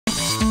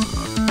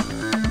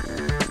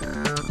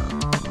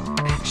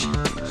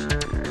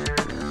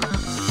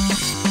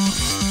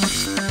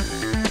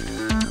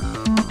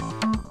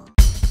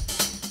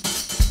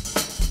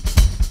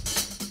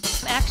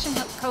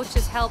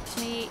helped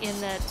me in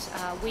that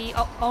we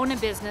own a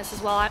business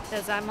as well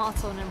as I'm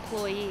also an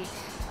employee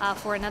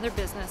for another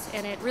business,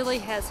 and it really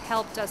has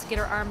helped us get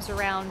our arms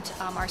around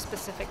our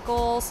specific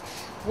goals,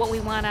 what we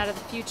want out of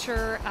the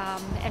future,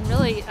 and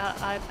really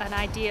an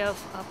idea of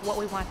what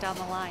we want down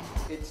the line.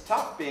 It's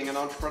tough being an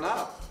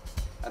entrepreneur,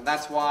 and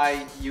that's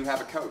why you have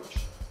a coach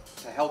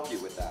to help you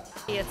with that.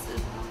 It's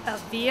a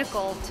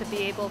vehicle to be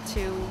able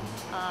to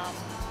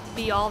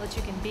be all that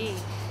you can be.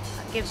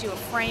 It gives you a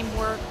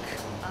framework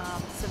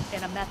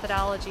and a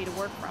methodology to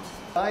work from.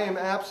 I am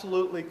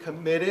absolutely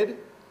committed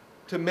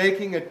to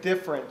making a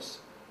difference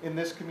in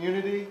this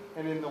community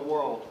and in the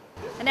world.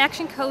 An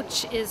action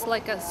coach is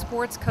like a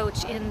sports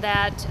coach in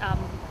that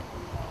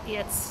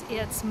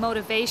it's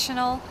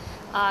motivational,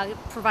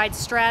 provides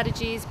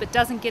strategies, but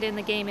doesn't get in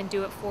the game and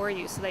do it for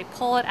you. So they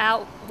pull it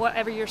out,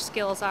 whatever your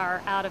skills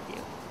are, out of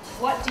you.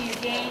 What do you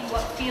gain?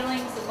 What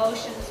feelings,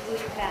 emotions will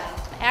you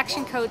have?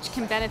 Action Coach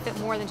can benefit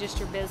more than just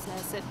your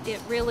business.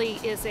 It really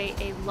is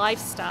a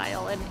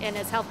lifestyle, and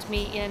has helped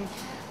me in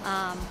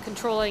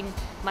controlling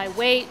my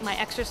weight, my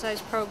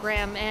exercise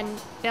program,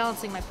 and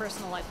balancing my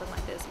personal life with my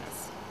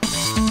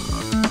business.